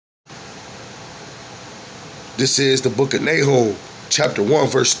This is the book of Nahum, chapter 1,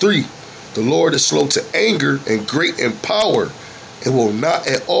 verse 3. The Lord is slow to anger and great in power, and will not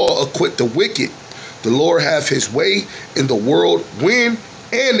at all acquit the wicked. The Lord hath his way in the whirlwind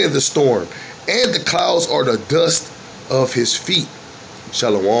and in the storm, and the clouds are the dust of his feet.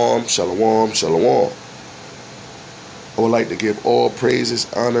 Shalom, shalom, shalom. I would like to give all praises,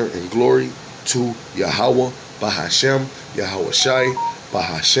 honor, and glory to YAHAWAH, Bahashem, YAHAWASHAI,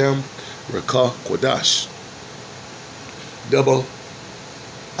 Bahashem, Rakah Kodash. Double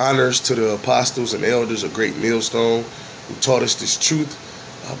honors to the apostles and elders of Great Millstone who taught us this truth.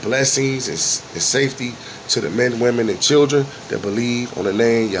 Blessings and safety to the men, women, and children that believe on the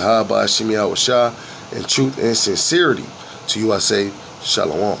name YAHAWAH Shem YAHAWASHA in truth and sincerity. To you I say,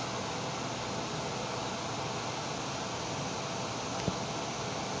 Shalom.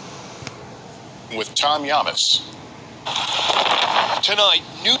 With Tom Yamas. Tonight,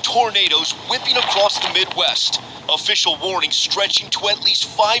 new tornadoes whipping across the Midwest. Official warnings stretching to at least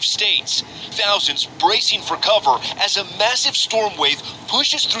 5 states. Thousands bracing for cover as a massive storm wave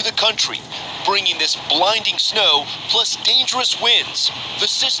pushes through the country, bringing this blinding snow plus dangerous winds. The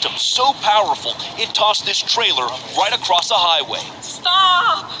system so powerful, it tossed this trailer right across a highway.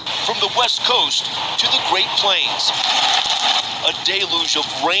 Stop! From the West Coast to the Great Plains. A deluge of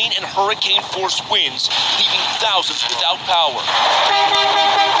rain and hurricane-force winds, leaving thousands without power.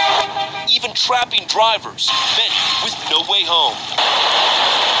 Even trapping drivers, many with no way home.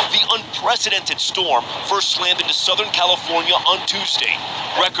 The unprecedented storm first slammed into Southern California on Tuesday.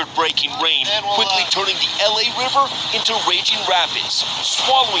 Record-breaking rain quickly turning the LA River into raging rapids,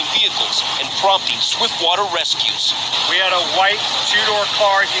 swallowing vehicles and prompting swift water rescues. We had a white two-door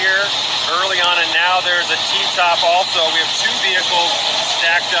car here early on, and now there's a T-top also. We have 2 vehicles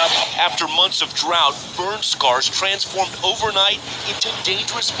stacked up. After months of drought, burn scars transformed overnight into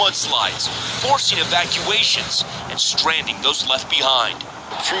dangerous mudslides, forcing evacuations and stranding those left behind.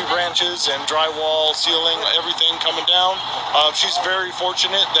 Tree branches and drywall, ceiling, everything coming down. She's very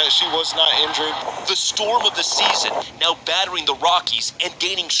fortunate that she was not injured. The storm of the season now battering the Rockies and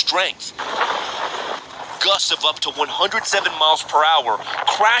gaining strength. Gusts of up to 107 miles per hour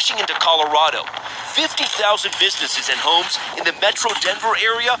crashing into Colorado. 50,000 businesses and homes in the metro Denver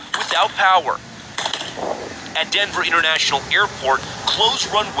area without power. At Denver International Airport,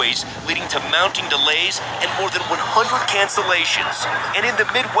 closed runways leading to mounting delays and more than 100 cancellations. And in the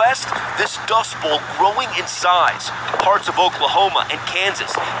Midwest, this dust bowl growing in size. Parts of Oklahoma and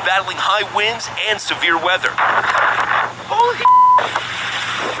Kansas battling high winds and severe weather. Holy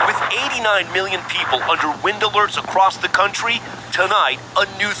With 89 million people under wind alerts across the country, tonight a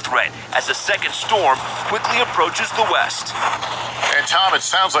new threat as a second storm quickly approaches the west. And Tom, it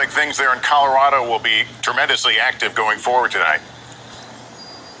sounds like things there in Colorado will be tremendously active going forward tonight.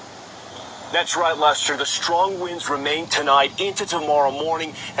 That's right, Lester. The strong winds remain tonight into tomorrow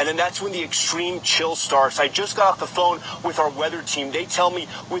morning, and then that's when the extreme chill starts. I just got off the phone with our weather team. They tell me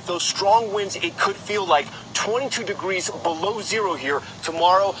with those strong winds, it could feel like 22 degrees below zero here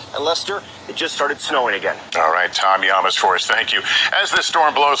tomorrow. And Lester, it just started snowing again. All right, Tom Yamas for us. Thank you. As this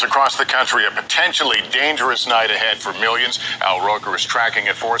storm blows across the country, a potentially dangerous night ahead for millions. Al Roker is tracking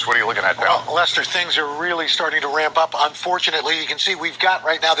it for us. What are you looking at, pal? Well, Lester, things are really starting to ramp up. Unfortunately, you can see we've got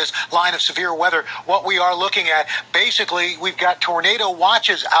right now this line of severe weather. What we are looking at, basically, we've got tornado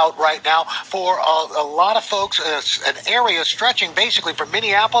watches out right now for a lot of folks, an area stretching basically from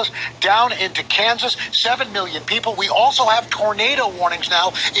Minneapolis down into Kansas. 7 million people. We also have tornado warnings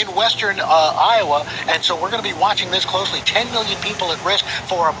now in western Iowa, and so we're going to be watching this closely. 10 million people at risk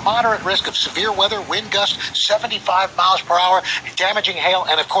for a moderate risk of severe weather, wind gusts 75 miles per hour, damaging hail,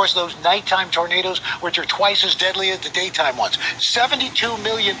 and of course those nighttime tornadoes, which are twice as deadly as the daytime ones. 72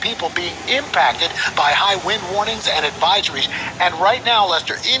 million people being impacted by high wind warnings and advisories. And right now,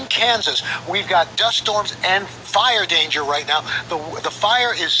 Lester, in Kansas, we've got dust storms and fire danger right now. The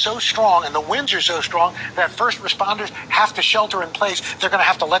fire is so strong and the winds are so strong that first responders have to shelter in place. They're going to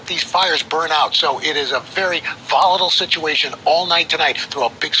have to let these fires burn out. So it is a very volatile situation all night tonight through a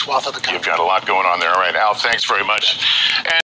big swath of the country. You've got a lot going on there. All right, Al, thanks very much. And